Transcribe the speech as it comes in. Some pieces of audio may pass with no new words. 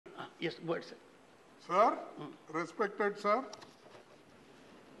Yes, go ahead, sir. Sir, respected sir,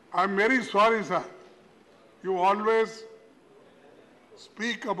 I'm very sorry, sir. You always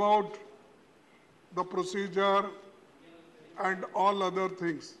speak about the procedure and all other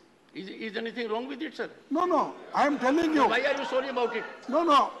things. Is anything wrong with it, sir? No, I am telling you. Why are you sorry about it?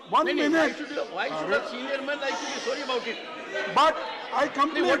 No, one minute. Why should a senior man like to be sorry about it? But I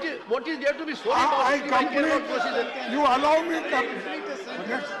complete. What is there to be sorry about? I complete. You allow me to.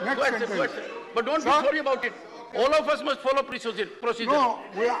 Next sentence. But don't be sorry about it. All of us must follow procedure. No,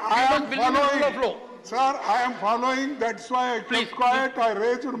 I am following. Rule of law. Sir, I am following. That's why I kept quiet. I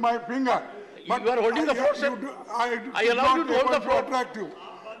raised my finger. But you are holding the floor, sir. I allow you to hold the floor. Attract you.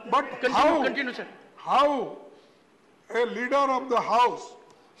 But continue, sir. How a leader of the house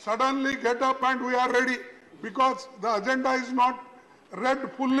suddenly get up and we are ready because the agenda is not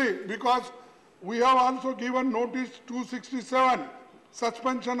read fully, because we have also given notice 267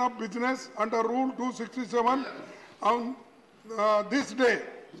 suspension of business under rule 267 on this day,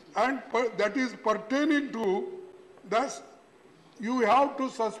 and that is pertaining to thus you have to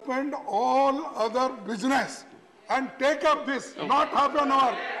suspend all other business and take up this, not half an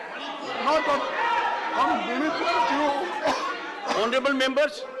hour, not on minute. Honorable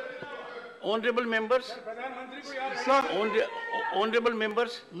members, Sir, honorable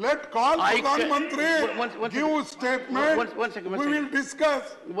members, let call Pradhan Mantri give statement. One second. We will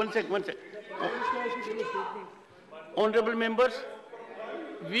discuss. One second. Honorable members,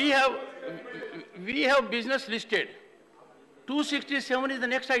 we have business listed. 267 is the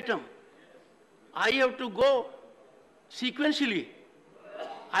next item. I have to go sequentially.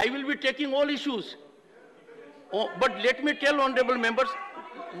 I will be taking all issues. But let me tell honorable members,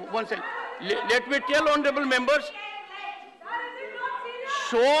 one second. Let me tell honorable members,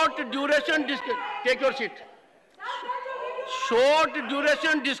 short duration discussion, take your seat. Short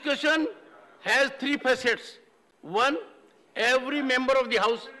duration discussion has three facets. One, every member of the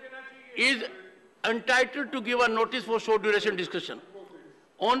house is entitled to give a notice for short duration discussion.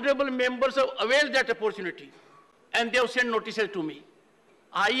 Honorable members have availed that opportunity and they have sent notices to me.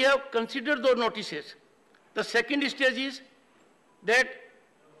 I have considered those notices. The second stage is that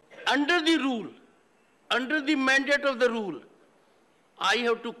under the rule, under the mandate of the rule, I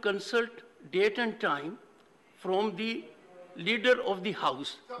have to consult date and time from the leader of the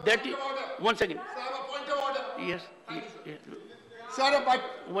house. That is, one second. Sir, a point of order. Yes. Sir,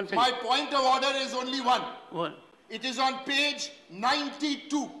 my point of order is only one. One. It is on page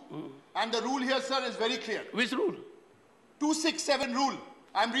 92. And the rule here, sir, is very clear. Which rule? 267 rule.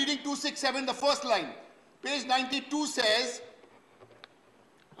 I'm reading 267, the first line. Page 92 says,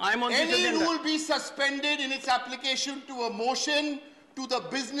 any rule be suspended in its application to a motion to the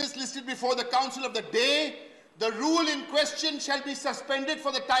business listed before the council of the day. The rule in question shall be suspended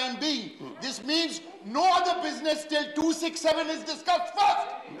for the time being. This means no other business till 267 is discussed first.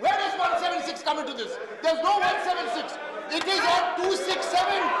 Where does 176 come into this? There's no 176. It is on 267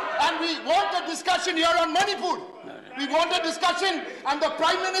 and we want a discussion here on Manipur. We want a discussion and the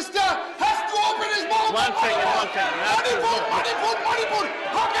Prime Minister has to open his mouth. One second. Manipur. How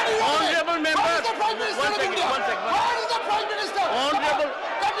can he open it? Honorable members. How is the Prime Minister of India? How is the Prime Minister? Honorable.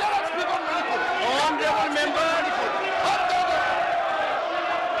 Come here and speak on Manipur. Honorable members.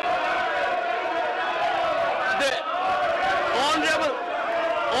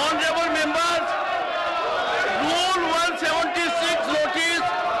 Honorable members, Rule 176 notice,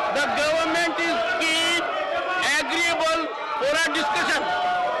 the government is keen, agreeable for a discussion.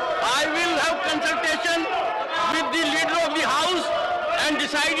 I will have consultation with the leader of the house and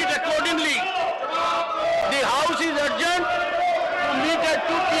decide it accordingly. The house is urgent to meet at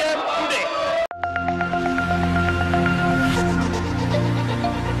 2 p.m. today.